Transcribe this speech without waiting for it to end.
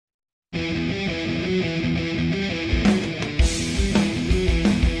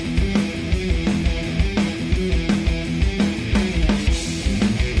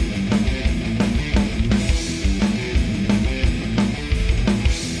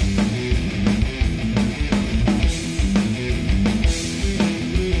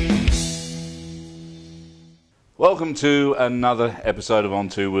welcome to another episode of On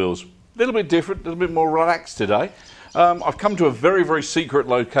Two Wheels. A little bit different, a little bit more relaxed today. I've come to a very, very secret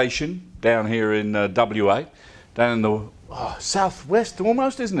location down here in WA, down in the southwest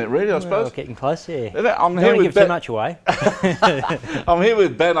almost, isn't it, really, I suppose? Well, getting close, yeah. I'm Don't here with give too much away. I'm here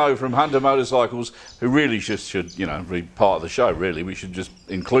with Benno from Hunter Motorcycles, who really just should, be part of the show, really. We should just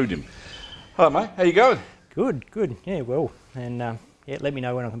include him. Hello, mate. How you going? Good. Yeah, well, and let me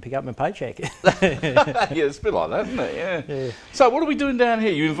know when I can pick up my paycheck. Yeah, it's a bit like that, isn't it? Yeah. So what are we doing down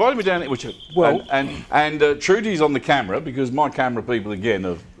here? You invited me down here, and Trudy's on the camera because my camera people again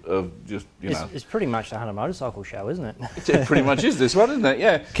have just It's pretty much the Hunter Motorcycle Show, isn't it? It pretty much is this one, isn't it?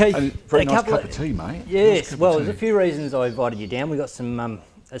 Yeah. Keith, and very nice cup of tea, mate. Yes. Well, there's a few reasons I invited you down. We got some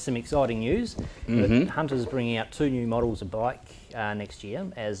exciting news. Mm-hmm. Hunter's bringing out 2 new models of bike next year,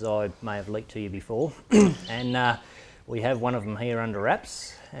 as I may have leaked to you before, and. We have one of them here under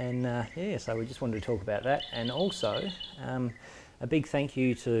wraps, and so we just wanted to talk about that. And also, a big thank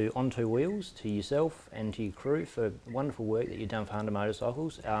you to On Two Wheels, to yourself and to your crew for the wonderful work that you've done for Hunter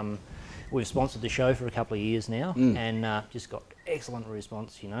Motorcycles. We've sponsored the show for a couple of years now, and just got excellent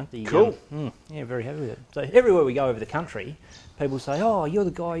response, Cool. Very happy with it. So everywhere we go over the country, people say, "Oh, you're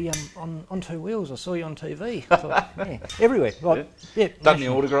the guy on Two Wheels, I saw you on TV." I thought, everywhere. Done the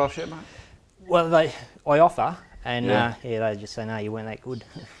autographs yet, mate? Well, I offer. And they just say, no, you weren't that good.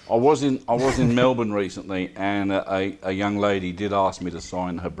 I was in Melbourne recently, and a young lady did ask me to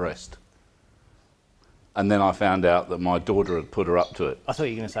sign her breast. And then I found out that my daughter had put her up to it. I thought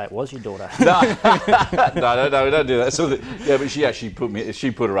you were going to say it was your daughter. No, don't do that. But she actually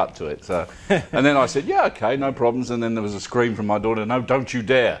she put her up to it. So, and then I said, yeah, okay, no problems. And then there was a scream from my daughter, no, don't you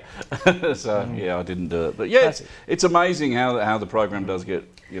dare. So I didn't do it. But yeah, it's amazing how the program does get.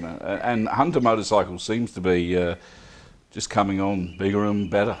 And Hunter Motorcycles seems to be just coming on bigger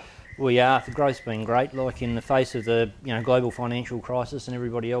and better. Well, yeah, the growth's been great. Like in the face of the global financial crisis, and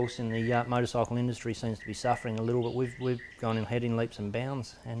everybody else in the motorcycle industry seems to be suffering a little, but we've gone ahead in leaps and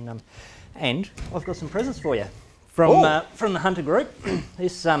bounds. And I've got some presents for you from the Hunter Group.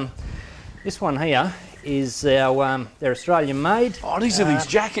 This one here is our they're Australian made. Oh, these are these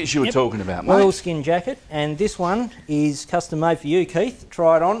jackets you were talking about, mate. Oilskin jacket, and this one is custom made for you, Keith.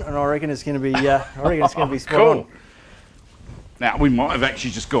 Try it on, and I reckon it's going to be spot on. Now we might have actually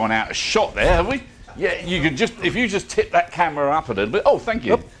just gone out of shot there, have we? Yeah, you could if you just tip that camera up a little bit. Oh, thank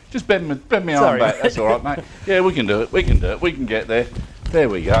you. Yep. Just bend my arm back. That's all right, mate. Yeah, we can do it. We can get there. There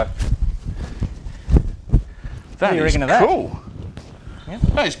we go. That is cool. Yep.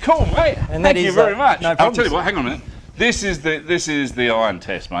 That is cool, mate. And thank you very much. No I'll tell you what. Hang on a minute. This is the iron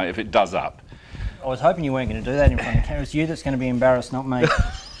test, mate. If it does up. I was hoping you weren't going to do that in front of the camera. It's you that's going to be embarrassed, not me.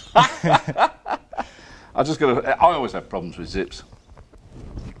 I always have problems with zips.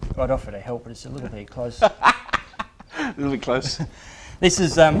 I'd offer to help, but it's a little bit close. A little bit close. This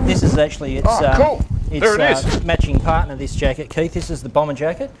is actually cool. There it is. Matching partner this jacket, Keith. This is the bomber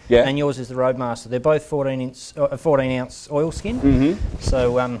jacket, and yours is the Roadmaster. They're both 14-ounce oilskin,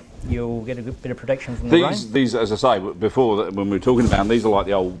 so you'll get a good bit of protection from the rain. These, as I say, before when we were talking about them, these are like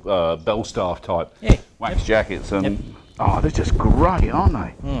the old Belstaff type wax jackets, and they're just great, aren't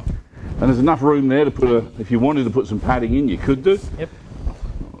they? And there's enough room there to put if you wanted to put some padding in, you could do. Yep.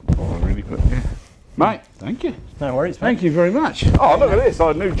 Mate, thank you. No worries, mate. Thank you very much. Oh, look at this,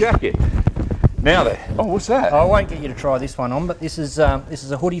 a new jacket. Now there. Oh, what's that? I won't get you to try this one on, but this is a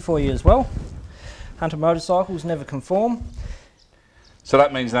hoodie for you as well. Hunter Motorcycles never conform. So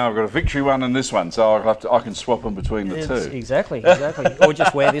that means now I've got a Victory one and this one, so I can swap them between the two. Exactly. Or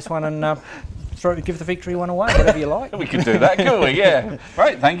just wear this one and give the Victory one away, whatever you like. We could do that, couldn't we? Yeah.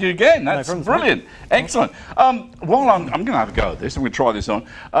 Great, thank you again. That's brilliant. Excellent. While I'm going to have a go at this, I'm going to try this on.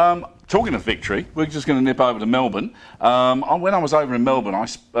 Talking of Victory, we're just going to nip over to Melbourne. When I was over in Melbourne, I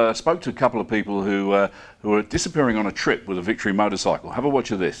spoke to a couple of people who were disappearing on a trip with a Victory motorcycle. Have a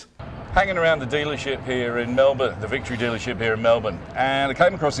watch of this. Hanging around the dealership here in Melbourne, the Victory dealership here in Melbourne, and I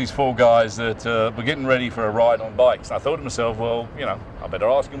came across these 4 guys that were getting ready for a ride on bikes. And I thought to myself, well, I better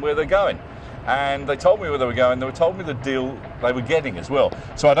ask them where they're going. And they told me where they were going. They told me the deal they were getting as well.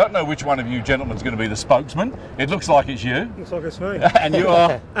 So I don't know which one of you gentlemen is going to be the spokesman. It looks like it's you. Looks like it's me. And you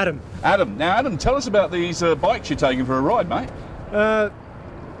are? Adam. Adam. Now, Adam, tell us about these bikes you're taking for a ride, mate.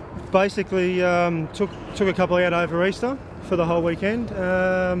 Basically, took a couple out over Easter for the whole weekend.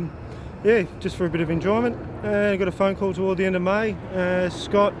 Just for a bit of enjoyment. I got a phone call toward the end of May.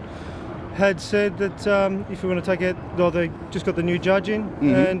 Scott had said that if we want to take out, they just got the new judge in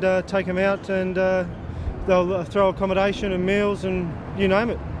and take them out, and they'll throw accommodation and meals and you name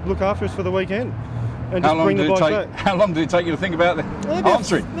it, look after us for the weekend. and just bring the bike back. How long did it take you to think about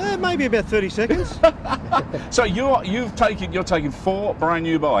answering? Maybe about 30 seconds. So you're taking 4 brand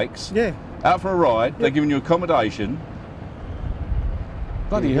new bikes. Yeah. Out for a ride. They're giving you accommodation.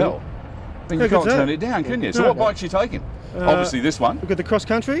 Bloody hell! Then you can't turn it down, can you? So what bikes are you taking? Obviously this one. We've got the cross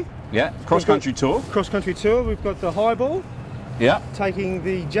country. Yeah, cross country tour. Cross country tour. We've got the highball. Yeah. Taking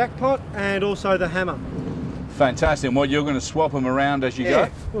the jackpot and also the hammer. Fantastic. And what, you're going to swap them around as you go?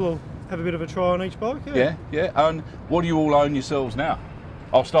 We'll have a bit of a try on each bike. Yeah. And what do you all own yourselves now?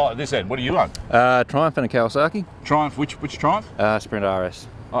 I'll start at this end. What do you own? Triumph and a Kawasaki. Triumph. Which Triumph? Sprint RS.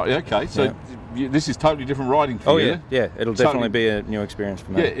 Oh, yeah, okay. So this is totally different riding for you. Yeah. It'll definitely be a new experience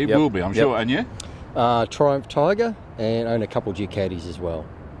for me. Yeah, it will be, I'm sure. And you? Triumph Tiger, and own a couple of Ducatis as well.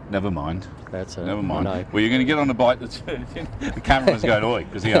 Never mind. Never mind. I know. Well, you're going to get on a bike that's the cameraman's going, oi,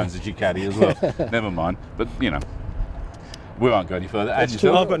 because he owns a Ducati as well. Never mind. But, you know, we won't go any further. I've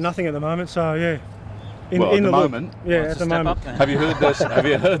got nothing at the moment, so yeah. At the moment? Yeah, at the moment. Have you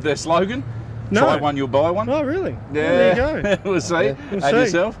heard their slogan? No. Try one, you'll buy one. Oh, really? Yeah. Well, there you go. We'll see. We'll and see.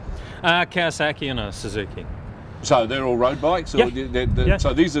 yourself? Kawasaki and a Suzuki. So they're all road bikes? Or Yeah.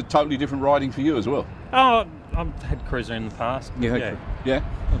 So these are totally different riding for you as well? Oh, I've had cruiser in the past. Yeah.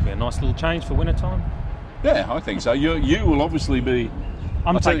 It'll be a nice little change for winter time. Yeah, I think so. You will obviously be...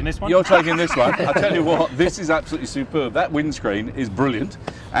 I'm taking this one. You're taking this one. I tell you what, this is absolutely superb. That windscreen is brilliant,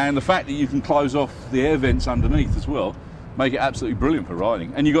 and the fact that you can close off the air vents underneath as well make it absolutely brilliant for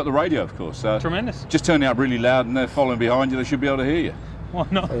riding. And you've got the radio, of course. Tremendous. Just turn it up really loud, and they're following behind you. They should be able to hear you. Why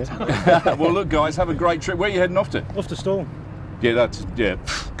not? Well, look, guys, have a great trip. Where are you heading off to? Off to Storm. Yeah,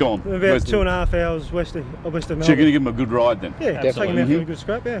 go on. About 2.5 hours west of Melbourne. So you're going to give them a a good ride then? Yeah, take them out for a good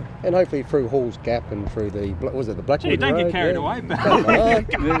scrap, yeah. And hopefully through Hall's Gap and through the Blackwood Gee, don't Road, get carried away.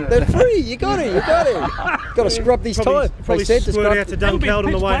 They're free. You got it. Got to scrub these tires. Probably squirt out to Dunkeld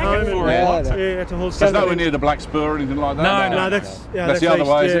on the way home. Yeah, out to Hall's There's Gap. nowhere near the Black Spur or anything like that? No, that's the other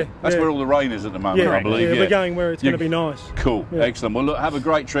way, is it? That's yeah. where all the rain is at the moment, I believe. Yeah, we're going where it's going to be nice. Cool, excellent. Well, look, have a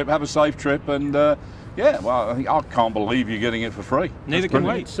great trip, have a safe trip, and I can't believe you're getting it for free. Neither can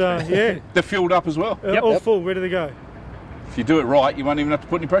we. They're fueled up as well. All full, ready to go. If you do it right, you won't even have to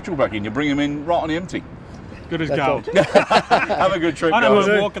put any petrol back in. You bring them in right on the empty. Good as gold. Have a good trip, I guys. know I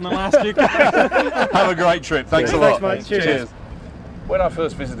was walking the last few. Have a great trip. Thanks a lot. Thanks, mate. Cheers. When I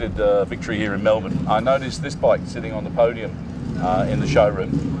first visited Victory here in Melbourne, I noticed this bike sitting on the podium in the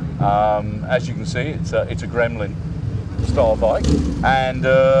showroom. As you can see, it's a Gremlin style bike, and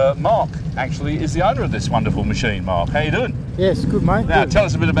Mark actually is the owner of this wonderful machine. Mark, how you doing? Yes, good mate. Now, tell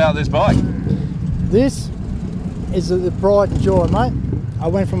us a bit about this bike. This is the pride and joy, mate. I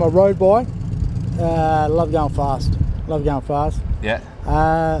went from a road bike. Love going fast. Yeah.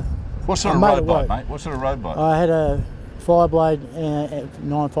 What sort of I made road it bike, work. mate? What sort of road bike? I had a Fireblade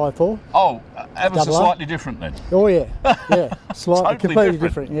 954. Oh, ever so Double R. slightly different then. Oh yeah, slightly, Totally completely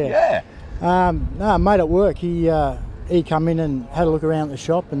different. different. Yeah. No, I made it work. He come in and had a look around the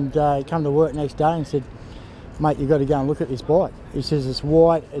shop, and he come to work next day and said, "Mate, you got to go and look at this bike." He says it's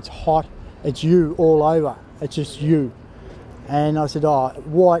white, it's hot, it's you all over. It's just you. And I said, "Oh,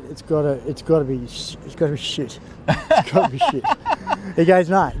 white. It's got to be shit. It's got to be shit." He goes,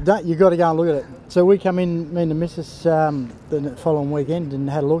 "No, you got to go and look at it." So we come in, me and the missus, the following weekend, and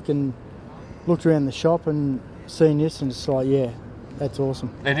had a look and looked around the shop and seen this, and it's like, yeah, that's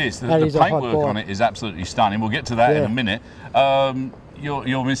awesome. It is. The That is a hot paintwork bike. on it is absolutely stunning. We'll get to that in a minute.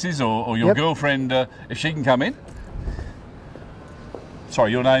 Your missus or your girlfriend, if she can come in.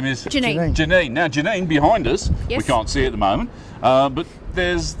 Sorry, your name is? Janine. Janine. Now, Janine, behind us, we can't see at the moment, but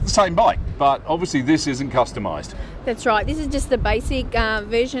there's the same bike, but obviously this isn't customised. That's right. This is just the basic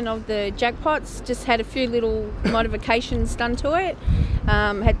version of the Jackpots. Just had a few little modifications done to it.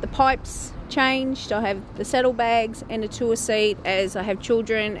 Had the pipes changed. I have the saddlebags and a tour seat, as I have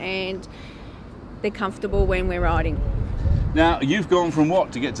children and they're comfortable when we're riding. Now, you've gone from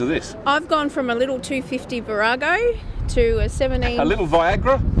what to get to this? I've gone from a little 250 Virago to a 17... A little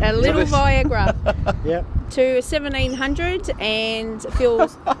Viagra? A little Viagra. Yep. To a 1700, and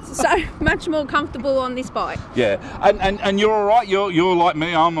feels so much more comfortable on this bike. Yeah, and you're all right. You're like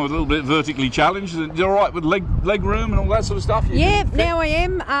me. I'm a little bit vertically challenged. You're all right with leg room and all that sort of stuff. Yeah, now I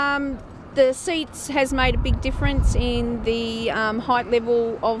am. The seats has made a big difference in the height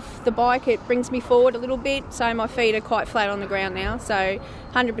level of the bike. It brings me forward a little bit, so my feet are quite flat on the ground now. So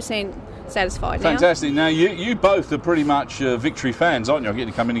 100% satisfied now. Fantastic. Now, you both are pretty much Victory fans, aren't you? I'm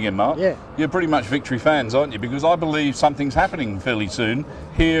getting to come in again, Mark. Yeah. You're pretty much Victory fans, aren't you? Because I believe something's happening fairly soon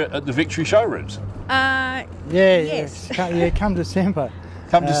here at the Victory showrooms. Yes. Come December.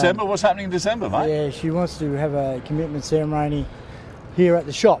 Come December? What's happening in December, mate? Yeah, she wants to have a commitment ceremony here at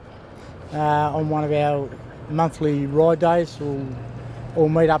the shop. on one of our monthly ride days. We'll all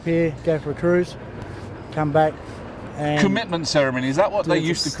meet up here, go for a cruise, come back. And Commitment ceremony, is that what they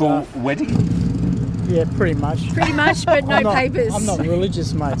used to call wedding? yeah, pretty much. Pretty much, but no papers. I'm not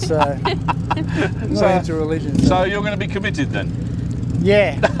religious, mate, so I'm not into religion. So you're going to be committed then?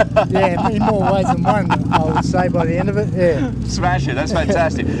 Yeah, in more ways than one, I would say, by the end of it, yeah. Smash it, that's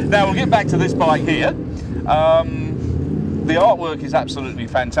fantastic. Now we'll get back to this bike here. The artwork is absolutely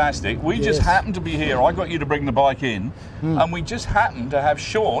fantastic. We just happened to be here. I got you to bring the bike in, and we just happened to have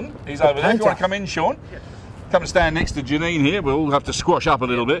Sean. He's over there. Do you want to come in, Sean? Come and stand next to Janine here. We'll all have to squash up a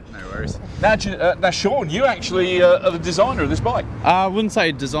little bit. No worries. Now, Sean, you actually are the designer of this bike. I wouldn't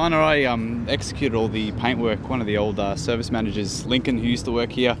say designer. I executed all the paintwork. One of the old service managers, Lincoln, who used to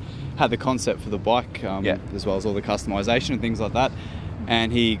work here, had the concept for the bike, as well as all the customization and things like that.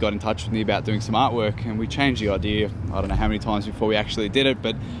 And he got in touch with me about doing some artwork, and we changed the idea, I don't know how many times before we actually did it,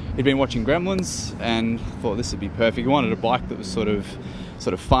 but he'd been watching Gremlins and thought this would be perfect. He wanted a bike that was sort of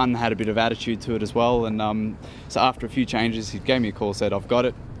fun, had a bit of attitude to it as well. And so after a few changes, he gave me a call, said, I've got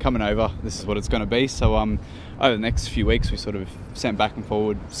it, coming over, this is what it's going to be. So over the next few weeks, we sort of sent back and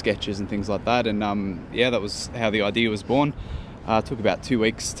forward sketches and things like that. And that was how the idea was born. It took about 2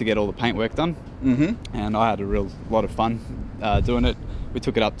 weeks to get all the paintwork done. And I had a real lot of fun doing it. We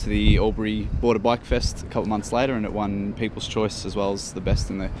took it up to the Albury Border Bike Fest a couple of months later, and it won People's Choice as well as the best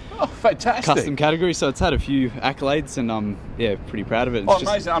in the custom category. So it's had a few accolades, and pretty proud of it. It's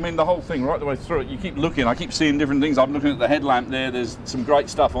amazing. I mean, the whole thing, right the way through it, you keep looking. I keep seeing different things. I'm looking at the headlamp there. There's some great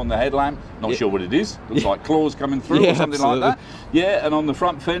stuff on the headlamp. Not sure what it is. Looks like claws coming through or something like that. Yeah, and on the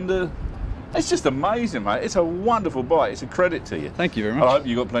front fender. It's just amazing, mate. It's a wonderful bike. It's a credit to you. Thank you very much. I hope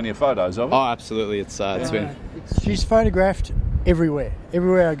you got plenty of photos of it. Oh, absolutely. It's been. She's photographed everywhere.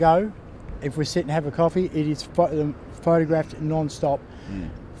 Everywhere I go, if we sit and have a coffee, it is photographed non-stop.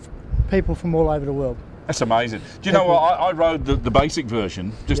 People from all over the world. That's amazing. Do you know what? I rode the basic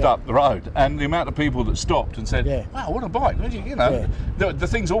version just up the road, and the amount of people that stopped and said, wow, what a bike. The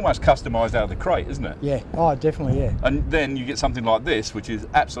thing's almost customised out of the crate, isn't it? Yeah, oh, definitely, yeah. And then you get something like this, which is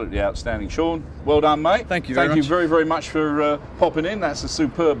absolutely outstanding. Sean, well done, mate. Thank you very much. Thank you very, very much for popping in. That's a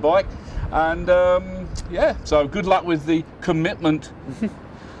superb bike. And, so good luck with the commitment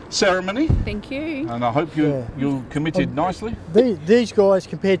ceremony. Thank you. And I hope you're committed nicely. These guys,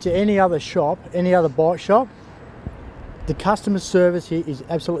 compared to any other shop, any other bike shop, the customer service here is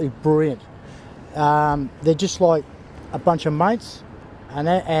absolutely brilliant. They're just like a bunch of mates,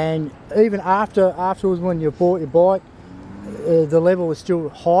 and even afterwards when you bought your bike, the level is still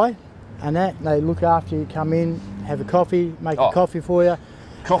high, and they look after you, come in, have a coffee, make a coffee for you.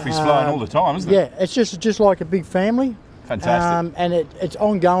 Coffee's flowing all the time, isn't it? Yeah, it's just like a big family. Fantastic. And it's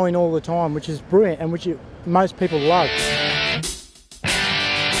ongoing all the time, which is brilliant and which most people love.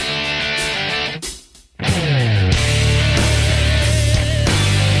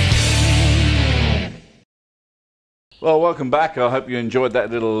 Well, welcome back. I hope you enjoyed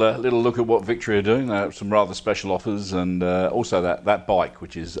that little look at what Victory are doing. Some rather special offers, and also that bike,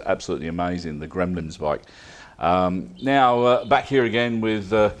 which is absolutely amazing, the Gremlins bike. Now back here again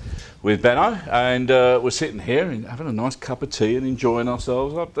with Benno, and we're sitting here and having a nice cup of tea and enjoying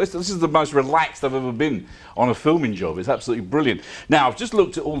ourselves. This is the most relaxed I've ever been on a filming job. It's absolutely brilliant. Now I've just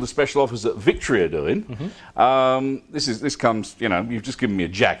looked at all the special offers that Victory are doing. This comes, you've just given me a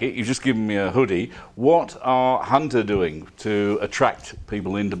jacket, you've just given me a hoodie. What are Hunter doing to attract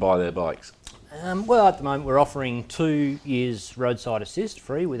people in to buy their bikes? Well, at the moment we're offering 2 years roadside assist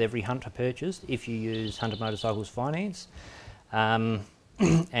free with every Hunter purchase if you use Hunter Motorcycles Finance. And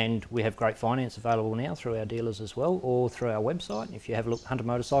we have great finance available now through our dealers as well, or through our website. If you have a look,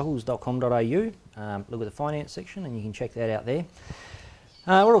 huntermotorcycles.com.au, look at the finance section and you can check that out there.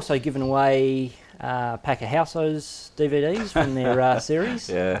 We're also giving away a pack of Houseos DVDs from their series.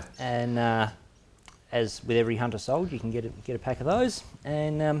 Yeah. And as with every Hunter sold, you can get a pack of those.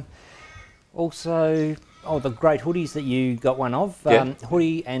 And also, the great hoodies that you got one of,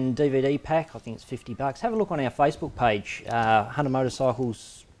 hoodie and DVD pack, I think it's $50. Have a look on our Facebook page, Hunter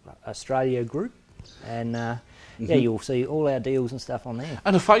Motorcycles Australia group, and you'll see all our deals and stuff on there.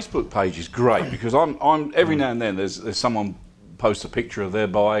 And the Facebook page is great because I'm every now and then there's someone posts a picture of their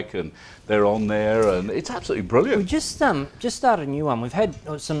bike and they're on there, and it's absolutely brilliant. We just started a new one. We've had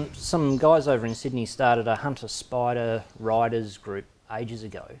some guys over in Sydney started a Hunter Spider Riders group ages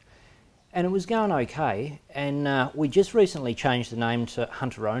ago. And it was going okay, and we just recently changed the name to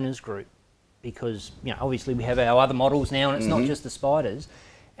Hunter Owners Group because, obviously we have our other models now and it's not just the Spiders.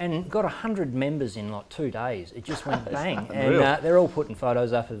 and got 100 members in like 2 days. It just went bang, and unreal. they're all putting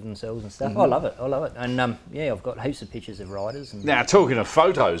photos up of themselves and stuff. I love it. I love it. And yeah, I've got heaps of pictures of riders. And Now, talking of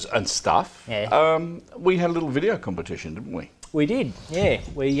photos and stuff, Yeah. we had a little video competition, didn't we? we did. Yeah,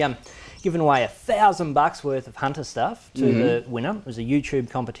 we given away $1,000 worth of Hunter stuff to the winner. It was a YouTube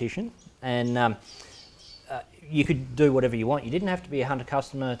competition, and you could do whatever you want. You didn't have to be a Hunter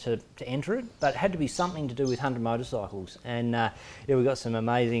customer to enter it, but it had to be something to do with Hunter motorcycles. And yeah, we got some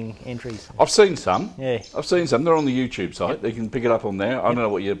amazing entries. I've seen some. Yeah. I've seen some. They're on the YouTube site. They can pick it up on there. I don't know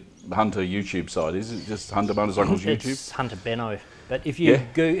what your Hunter YouTube site is. Is it just Hunter Motorcycles YouTube? It's Hunter Benno. But if you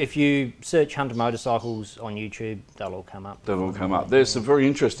if you search Hunter motorcycles on YouTube, they'll all come up. They'll all come up. There's some very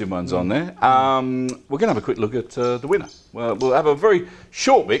interesting ones on there. We're going to have a quick look at the winner. Well, we'll have a very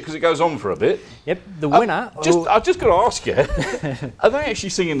short bit because it goes on for a bit. Yep, the winner. I've just got to ask you, are they actually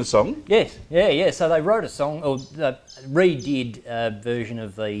singing the song? Yes, yeah. So they wrote a song, or redid a version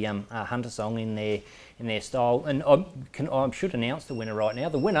of the Hunter song in their style. And I should announce the winner right now.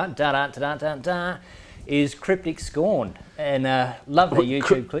 The winner, is Cryptic Scorn, and love their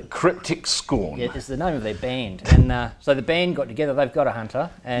YouTube clip. Cryptic Scorn. Yeah, it's the name of their band, and so the band got together. They've got a Hunter,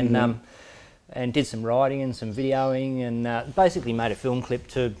 and and did some writing and some videoing, and basically made a film clip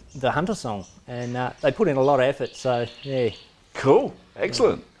to the Hunter song, and they put in a lot of effort. So yeah. Cool,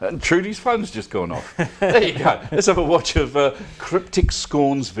 excellent. And Trudy's phone's just gone off. There you go. Let's have a watch of Cryptic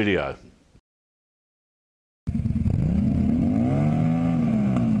Scorn's video.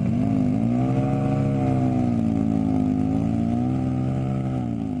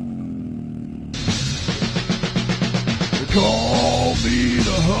 Call me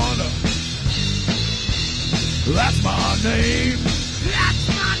the Hunter. That's my name. That's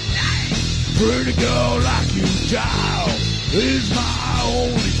my name. Pretty girl like you, child, is my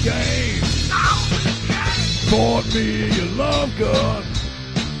only game. Bought me a love gun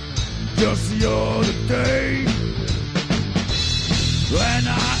just the other day, and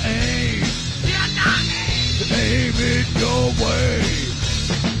I aim it your way.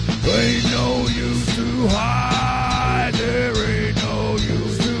 Ain't no use to hide, there ain't no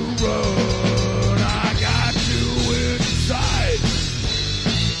use to run. I got you inside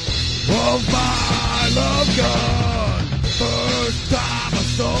of my love gun. First time I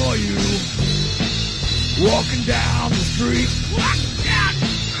saw you walking down the street,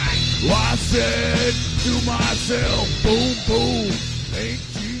 I said to myself, boom, boom, ain't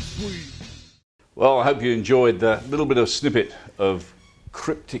she sweet. Well, I hope you enjoyed the little bit of snippet of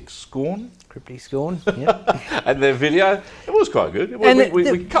Cryptic Scorn. Cryptic Scorn, yeah. And their video, it was quite good.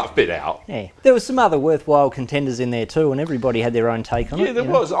 We cut a bit out. Yeah, there was some other worthwhile contenders in there too, and everybody had their own take on it. Yeah, there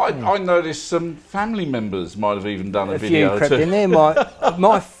was. I noticed some family members might have even done a video. Few crept too. in there.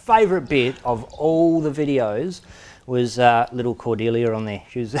 My favourite bit of all the videos was little Cordelia on there.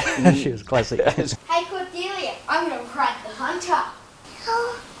 She was she was classic. Hey Cordelia, I'm going to ride the Hunter.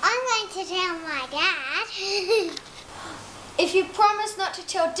 Oh, I'm going to tell my dad. If you promise not to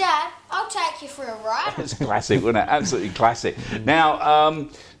tell Dad, I'll take you for a ride. It's classic, wasn't it? Absolutely classic. Now,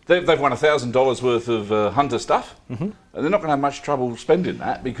 they've won $1,000 worth of Hunter stuff, and they're not going to have much trouble spending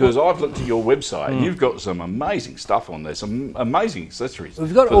that because I've looked at your website and you've got some amazing stuff on there, some amazing accessories.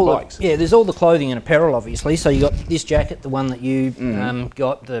 We've got for all the bikes. there's all the clothing and apparel, obviously. So you got this jacket, the one that you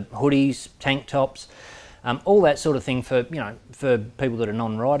got, the hoodies, tank tops, all that sort of thing for for people that are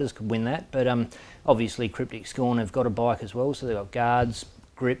non-riders could win that, but. Obviously, Cryptic Scorn have got a bike as well, so they've got guards,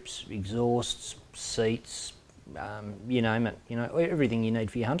 grips, exhausts, seats, you name it. Everything you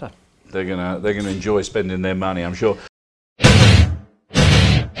need for your Hunter. They're gonna enjoy spending their money, I'm sure.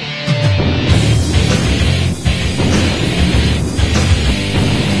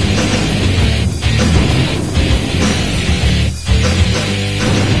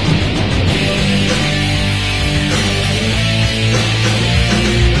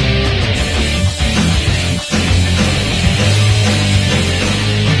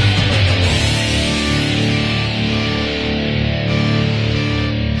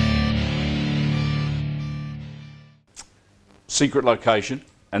 Secret location,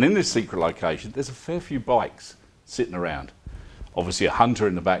 and in this secret location there's a fair few bikes sitting around. Obviously a Hunter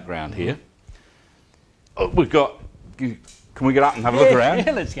in the background here. We've got, can we get up and have a look around?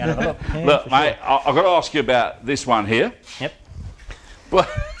 Yeah, let's go have a look. Yeah, look mate, sure. I've got to ask you about this one here. Yep.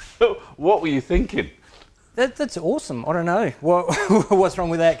 What were you thinking? That's awesome. I don't know. What's wrong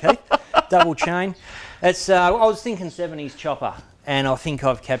with that, Keith? Double chain. It's. I was thinking 70s chopper, and I think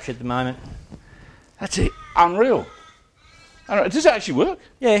I've captured the moment. That's it. Unreal. Does it actually work?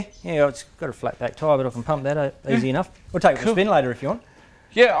 Yeah. It's got a flat back tyre, but I can pump that out easy enough. We'll take it for a spin later if you want.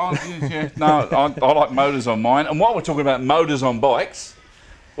 Yeah, I like motors on mine. And while we're talking about motors on bikes,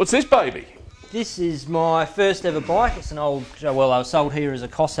 What's this baby? This is my first ever bike. It's an old, well, I was sold here as a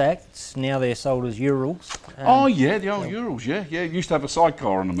Cossack. Now they're sold as Urals. Oh, yeah, the old Urals, yeah. Yeah, used to have a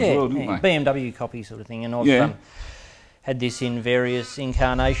sidecar on them as well, didn't they? BMW copy sort of thing. And I've had this in various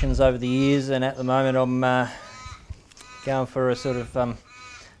incarnations over the years, and at the moment I'm going for a sort of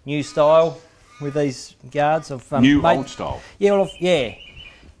new style with these guards. Old style? Yeah, well, yeah,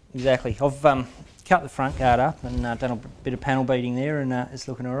 exactly. I've cut the front guard up and done a bit of panel beating there, and it's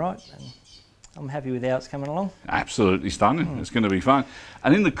looking all right. And I'm happy with how it's coming along. Absolutely stunning. It's going to be fun.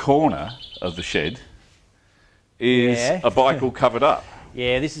 And in the corner of the shed is a bike all covered up.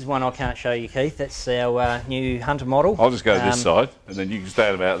 Yeah, this is one I can't show you, Keith. That's our new Hunter model. I'll just go this side, and then you can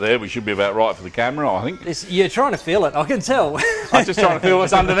stand about there. We should be about right for the camera, I think. You're trying to feel it, I can tell. I'm just trying to feel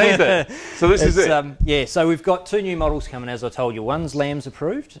what's underneath it. So this is it. Yeah, so we've got 2 new models coming, as I told you. One's Lambs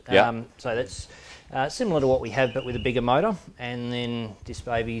approved. So that's similar to what we have, but with a bigger motor. And then this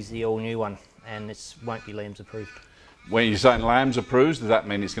baby's the all-new one, and it won't be Lambs approved. When you're saying Lambs approved, does that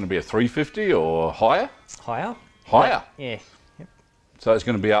mean it's going to be a 350 or higher? Higher. Higher? Yeah. So it's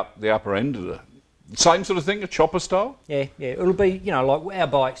going to be up the upper end of the same sort of thing, a chopper style? Yeah. It'll be, like our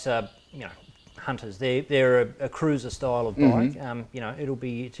bikes are, Hunters. They're a cruiser style of bike. It'll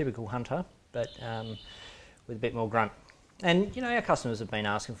be a typical Hunter, but with a bit more grunt. And, our customers have been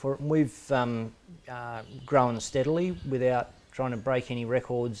asking for it, and we've grown steadily without trying to break any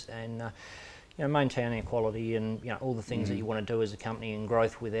records and, maintaining quality and, all the things that you want to do as a company and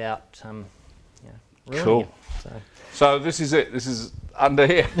growth without, ruining it. So this is it. This is under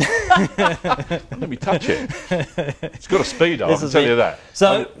here. Let me touch it. It's got a speedo, I can tell you that.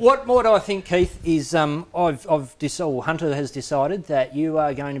 So what do I think, Keith, is Hunter has decided that you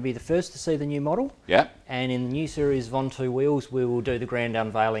are going to be the first to see the new model. Yeah. And in the new series of On Two Wheels, we will do the grand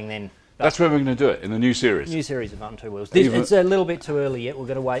unveiling then. That's where we're going to do it, in the new series. New series of On Two Wheels. It's a little bit too early yet. We're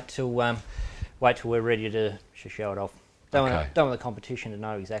going to wait till we're ready to show it off. Don't want the competition to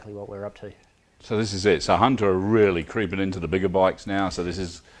know exactly what we're up to. So this is it. So Hunter are really creeping into the bigger bikes now. So this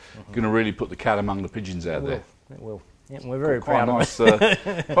is going to really put the cat among the pigeons out there. It will. Yeah, we're very proud of it.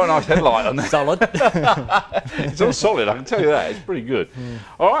 Quite a nice headlight on there. Solid. It's all solid, I can tell you that. It's pretty good.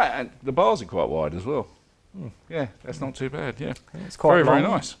 All right, and the bars are quite wide as well. Yeah, that's not too bad. Yeah, it's quite very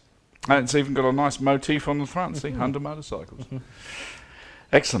nice. And it's even got a nice motif on the front. See, Hunter motorcycles.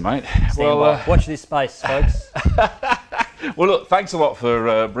 Excellent, mate. Watch this space, folks. Well, look, thanks a lot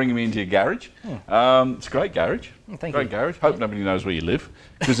for bringing me into your garage. It's a great garage. Thank you. Great garage. Hope nobody knows where you live,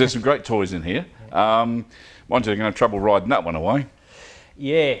 because there's some great toys in here. Mind you, they're going to have trouble riding that one away.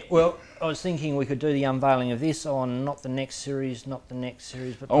 Yeah, well, I was thinking we could do the unveiling of this on not the next series,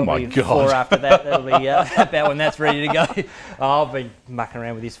 but probably 4 after that. That'll be about when that's ready to go. I've been mucking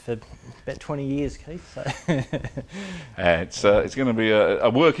around with this for about 20 years, Keith. So. It's going to be a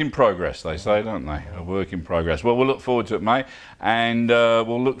work in progress, they say, don't they? A work in progress. Well, we'll look forward to it, mate, and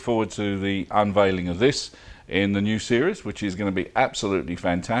we'll look forward to the unveiling of this in the new series, which is going to be absolutely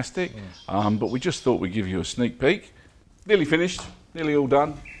fantastic. But we just thought we'd give you a sneak peek. Nearly finished, nearly all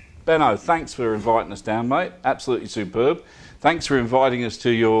done. Benno, thanks for inviting us down, mate. Absolutely superb. Thanks for inviting us to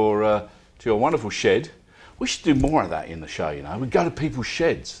your wonderful shed. We should do more of that in the show, We go to people's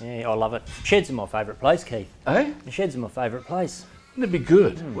sheds. Yeah, I love it. Sheds are my favourite place, Keith. Eh? The sheds are my favourite place. Wouldn't it be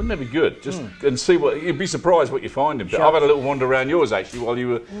good? Wouldn't it be good? Just and see you'd be surprised what you find. I've had a little wander around yours actually while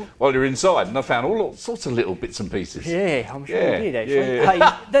you were inside, and I found all sorts of little bits and pieces. Yeah, I'm sure you did actually. Yeah. Hey,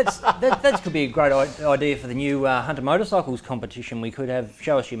 that could be a great idea for the new Hunter Motorcycles competition. We could have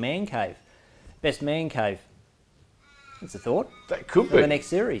show us your man cave, best man cave. That's a thought. That could be for the next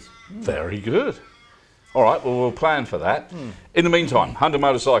series. Very good. All right, well, we'll plan for that. In the meantime, Hunter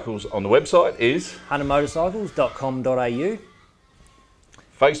Motorcycles on the website is huntermotorcycles.com.au.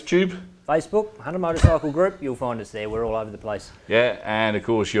 Facebook, Hunter Motorcycle Group, you'll find us there. We're all over the place. Yeah, and of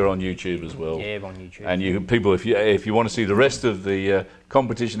course you're on YouTube as well. Yeah, I'm on YouTube. And people, if you want to see the rest of the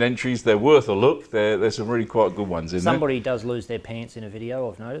competition entries, they're worth a look. There's some really quite good ones in there. Somebody does lose their pants in a video,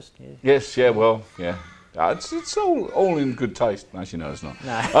 I've noticed. Yeah. Yes, yeah, well, yeah. It's all in good taste. Actually, no, it's not.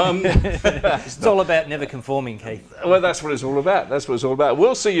 No. It's all about never conforming, Keith. Well, that's what it's all about. That's what it's all about.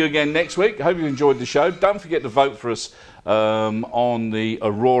 We'll see you again next week. Hope you enjoyed the show. Don't forget to vote for us on the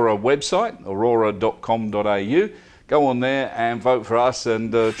Aurora website, aurora.com.au. Go on there and vote for us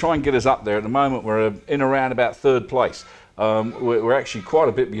and try and get us up there. At the moment, we're in around about 3rd place. We're actually quite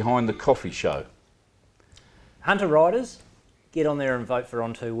a bit behind the coffee show. Hunter riders, get on there and vote for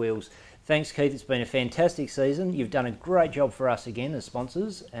On Two Wheels. Thanks, Keith. It's been a fantastic season. You've done a great job for us again as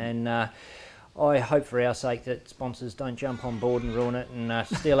sponsors, and I hope for our sake that sponsors don't jump on board and ruin it and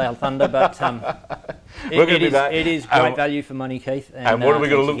steal our thunder, but We're going to be back. It is great value for money, Keith. And what are we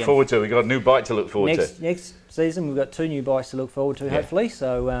going to look forward to? We've got a new bike to look forward to. Next season, we've got 2 new bikes to look forward to, hopefully.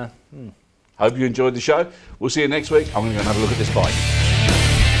 So, Hope you enjoyed the show. We'll see you next week. I'm going to go and have a look at this bike.